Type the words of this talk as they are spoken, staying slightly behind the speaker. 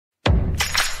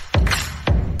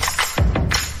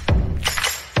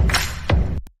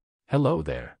Hello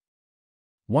there.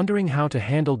 Wondering how to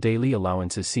handle daily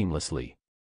allowances seamlessly?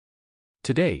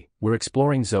 Today, we're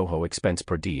exploring Zoho Expense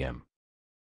Per Diem.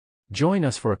 Join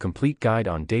us for a complete guide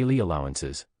on daily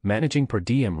allowances, managing per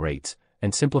diem rates,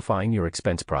 and simplifying your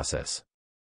expense process.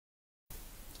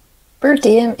 Per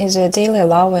diem is a daily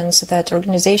allowance that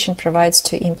organization provides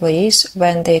to employees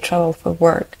when they travel for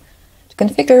work. To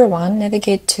configure one,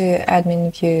 navigate to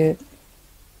Admin View,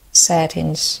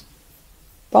 Settings,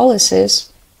 Policies,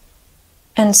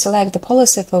 and select the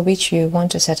policy for which you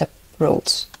want to set up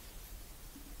rules.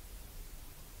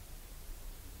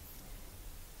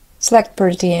 Select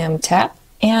Per Diem tab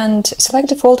and select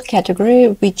default category,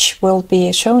 which will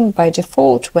be shown by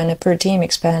default when a per diem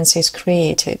expense is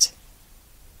created.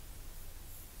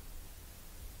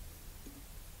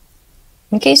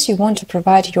 In case you want to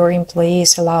provide your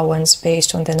employees allowance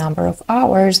based on the number of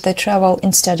hours they travel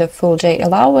instead of full day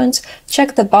allowance,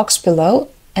 check the box below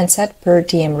and set per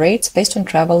diem rates based on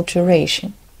travel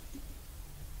duration.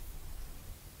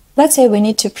 Let's say we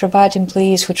need to provide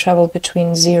employees who travel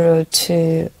between 0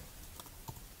 to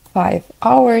 5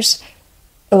 hours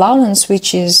allowance,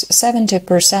 which is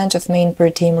 70% of main per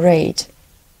diem rate.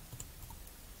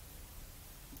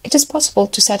 It is possible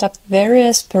to set up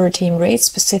various per diem rates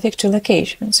specific to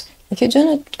locations. If you do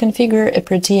not configure a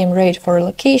per diem rate for a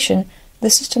location, the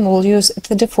system will use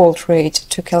the default rate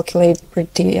to calculate per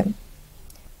diem.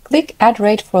 Click Add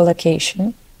Rate for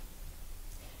Location.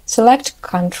 Select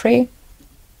Country.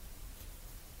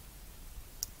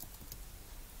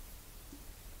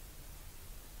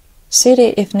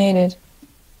 City if needed.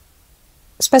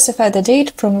 Specify the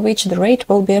date from which the rate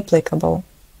will be applicable.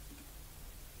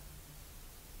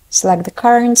 Select the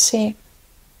currency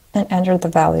and enter the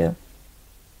value.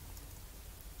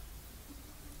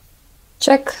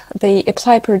 Check the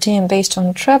Apply Per Diem based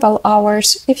on travel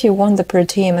hours if you want the per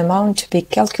diem amount to be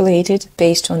calculated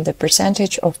based on the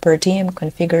percentage of per diem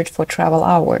configured for travel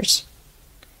hours.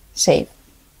 Save.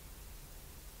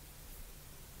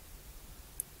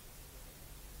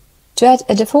 To add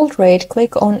a default rate,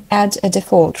 click on Add a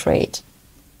Default Rate.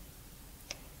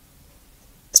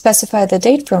 Specify the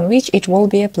date from which it will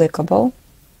be applicable.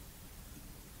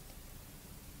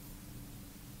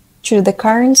 Choose the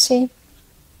currency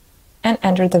and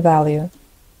enter the value.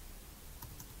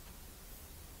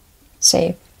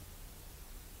 Save.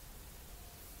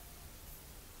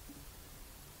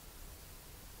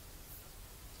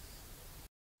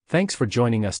 Thanks for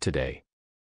joining us today.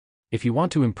 If you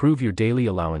want to improve your daily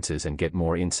allowances and get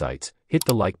more insights, hit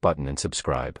the like button and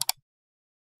subscribe.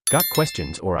 Got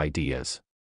questions or ideas?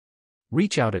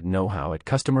 Reach out at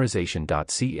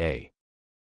knowhow@customerization.ca.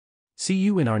 See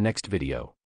you in our next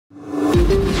video.